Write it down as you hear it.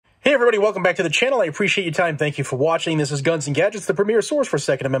Hey everybody, welcome back to the channel. I appreciate your time. Thank you for watching. This is Guns and Gadgets, the premier source for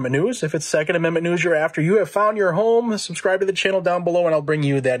Second Amendment news. If it's Second Amendment news you're after, you have found your home. Subscribe to the channel down below and I'll bring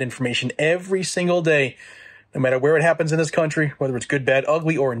you that information every single day, no matter where it happens in this country, whether it's good, bad,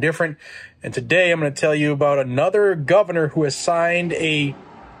 ugly, or indifferent. And today I'm going to tell you about another governor who has signed a,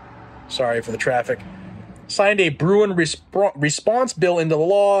 sorry for the traffic, signed a Bruen response bill into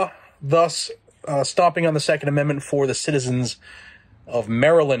law, thus stomping on the Second Amendment for the citizens of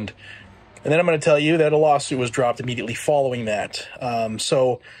Maryland. And then I'm going to tell you that a lawsuit was dropped immediately following that.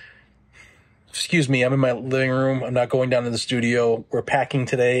 So, excuse me, I'm in my living room. I'm not going down to the studio. We're packing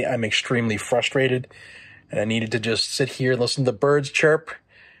today. I'm extremely frustrated, and I needed to just sit here and listen to the birds chirp,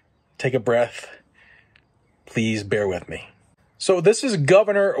 take a breath. Please bear with me. So this is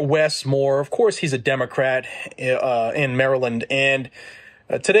Governor Wes Moore. Of course, he's a Democrat in Maryland, and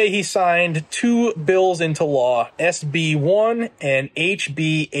today he signed two bills into law, SB 1 and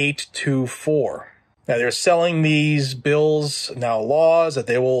HB 824. Now they're selling these bills, now laws, that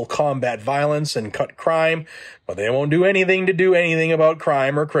they will combat violence and cut crime, but they won't do anything to do anything about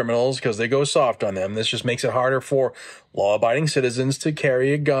crime or criminals because they go soft on them. This just makes it harder for law-abiding citizens to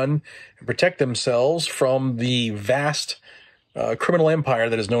carry a gun and protect themselves from the vast criminal empire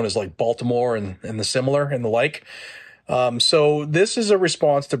that is known as like Baltimore and the similar and the like. So this is a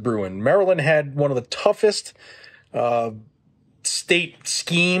response to Bruen. Maryland had one of the toughest state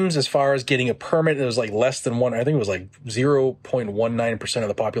schemes as far as getting a permit. It was like less than one. I think it was like 0.19% of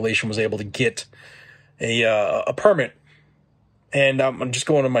the population was able to get a permit. And I'm just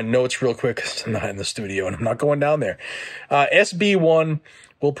going to my notes real quick because I'm not in the studio and I'm not going down there. SB 1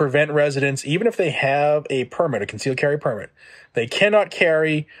 will prevent residents, even if they have a permit, a concealed carry permit, they cannot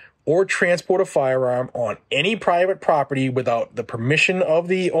carry or transport a firearm on any private property without the permission of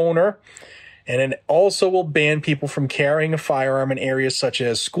the owner. And it also will ban people from carrying a firearm in areas such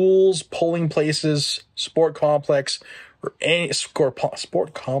as schools, polling places, sport complexes,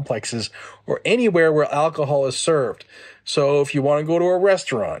 or anywhere where alcohol is served. So if you want to go to a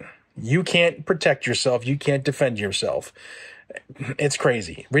restaurant, you can't protect yourself, you can't defend yourself. It's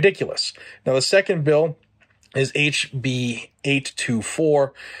crazy, ridiculous. Now the second bill is HB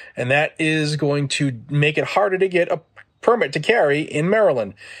 824, and that is going to make it harder to get a permit to carry in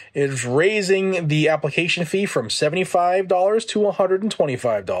Maryland. It's raising the application fee from $75 to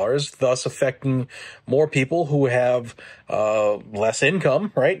 $125, thus affecting more people who have less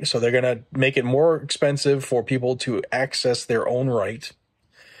income, right? So they're going to make it more expensive for people to access their own right.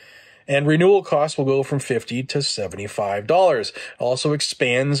 And renewal costs will go from $50 to $75. Also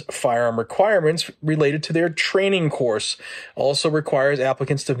expands firearm requirements related to their training course. Also requires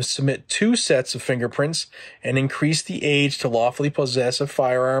applicants to submit 2 sets of fingerprints and increase the age to lawfully possess a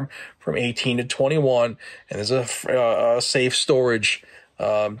firearm from 18 to 21. And there's a safe storage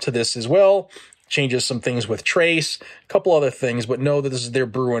to this as well. Changes some things with trace, a couple other things, but know that this is their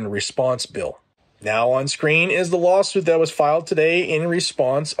Bruen response bill. Now on screen is the lawsuit that was filed today in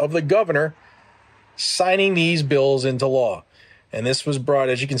response of the governor signing these bills into law. And this was brought,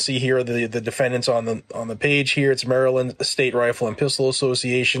 as you can see here, the defendants on the page here. It's Maryland State Rifle and Pistol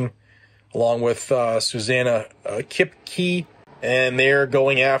Association, along with Susanna Kipke. And they're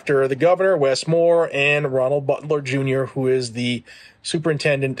going after the governor, Wes Moore, and Ronald Butler Jr., who is the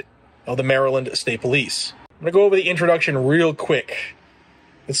superintendent of the Maryland State Police. I'm going to go over the introduction real quick.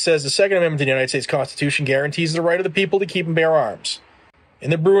 It says the Second Amendment to the United States Constitution guarantees the right of the people to keep and bear arms. In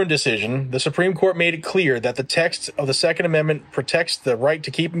the Bruen decision, the Supreme Court made it clear that the text of the Second Amendment protects the right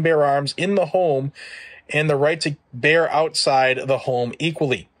to keep and bear arms in the home and the right to bear outside the home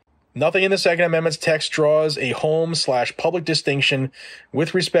equally. Nothing in the Second Amendment's text draws a home/public distinction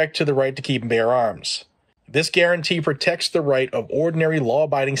with respect to the right to keep and bear arms. This guarantee protects the right of ordinary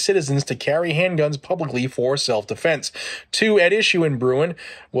law-abiding citizens to carry handguns publicly for self-defense. 2 at issue in Bruen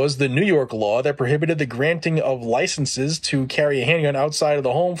was the New York law that prohibited the granting of licenses to carry a handgun outside of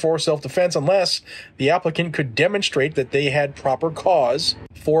the home for self-defense unless the applicant could demonstrate that they had proper cause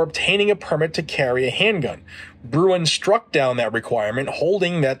for obtaining a permit to carry a handgun. Bruen struck down that requirement,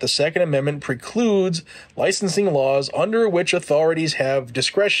 holding that the Second Amendment precludes licensing laws under which authorities have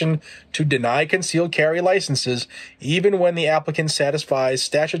discretion to deny concealed carry licenses, even when the applicant satisfies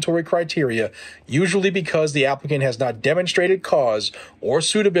statutory criteria, usually because the applicant has not demonstrated cause or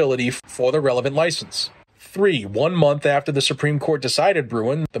suitability for the relevant license. 3. 1 month after the Supreme Court decided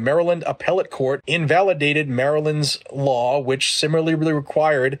Bruen, the Maryland Appellate Court invalidated Maryland's law, which similarly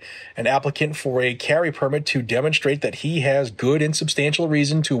required an applicant for a carry permit to demonstrate that he has good and substantial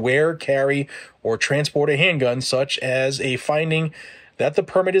reason to wear, carry, or transport a handgun, such as a finding that the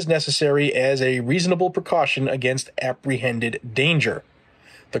permit is necessary as a reasonable precaution against apprehended danger.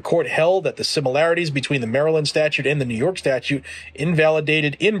 The court held that the similarities between the Maryland statute and the New York statute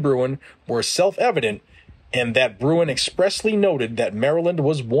invalidated in Bruen were self-evident, and that Bruen expressly noted that Maryland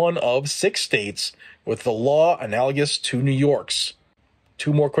was one of 6 states with the law analogous to New York's.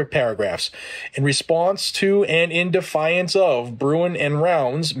 2 more quick paragraphs. In response to and in defiance of Bruen and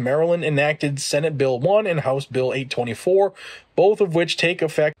Rounds, Maryland enacted Senate Bill 1 and House Bill 824, both of which take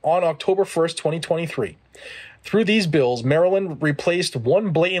effect on October 1st, 2023. Through these bills, Maryland replaced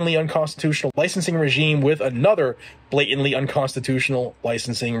one blatantly unconstitutional licensing regime with another blatantly unconstitutional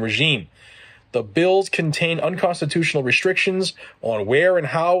licensing regime. The bills contain unconstitutional restrictions on where and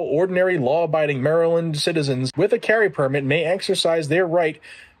how ordinary law-abiding Maryland citizens with a carry permit may exercise their right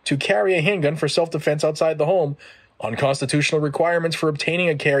to carry a handgun for self-defense outside the home, unconstitutional requirements for obtaining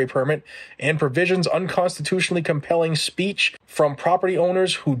a carry permit, and provisions unconstitutionally compelling speech from property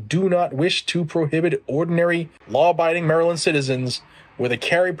owners who do not wish to prohibit ordinary law-abiding Maryland citizens with a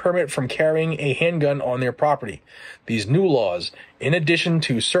carry permit from carrying a handgun on their property. These new laws, in addition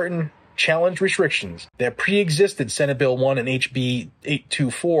to certain challenge restrictions that pre-existed Senate Bill 1 and HB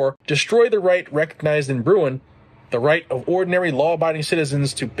 824, destroy the right recognized in Bruen, the right of ordinary law-abiding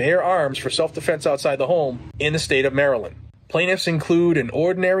citizens to bear arms for self-defense outside the home in the state of Maryland. Plaintiffs include an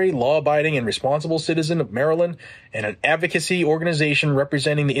ordinary, law-abiding, and responsible citizen of Maryland and an advocacy organization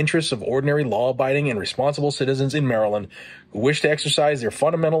representing the interests of ordinary, law-abiding, and responsible citizens in Maryland who wish to exercise their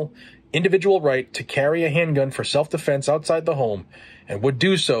fundamental individual right to carry a handgun for self-defense outside the home and would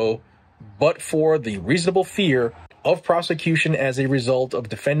do so but for the reasonable fear of prosecution as a result of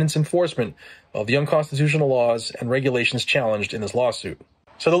defendants' enforcement of the unconstitutional laws and regulations challenged in this lawsuit.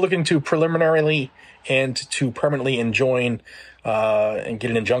 So they're looking to preliminarily and to permanently enjoin and get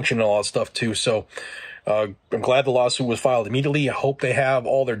an injunction and all that stuff too. So I'm glad the lawsuit was filed immediately. I hope they have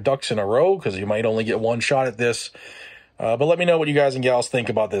all their ducks in a row because you might only get one shot at this. But let me know what you guys and gals think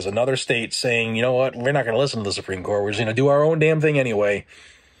about this. Another state saying, you know what, we're not going to listen to the Supreme Court. We're just going to do our own damn thing anyway.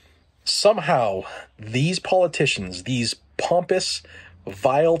 Somehow, these politicians, these pompous,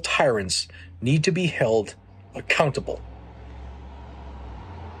 vile tyrants, need to be held accountable.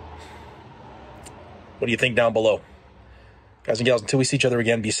 What do you think down below? Guys and gals, until we see each other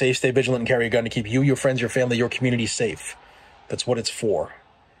again, be safe, stay vigilant, and carry a gun to keep you, your friends, your family, your community safe. That's what it's for.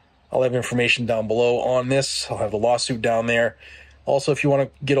 I'll have information down below on this. I'll have the lawsuit down there. Also, if you want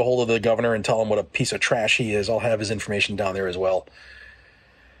to get a hold of the governor and tell him what a piece of trash he is, I'll have his information down there as well.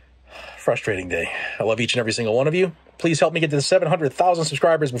 Frustrating day. I love each and every single one of you. Please help me get to the 700,000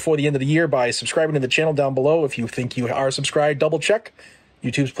 subscribers before the end of the year by subscribing to the channel down below. If you think you are subscribed, double check.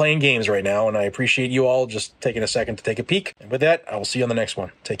 YouTube's playing games right now, and I appreciate you all just taking a second to take a peek. And with that, I will see you on the next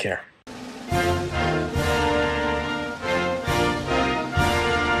one. Take care.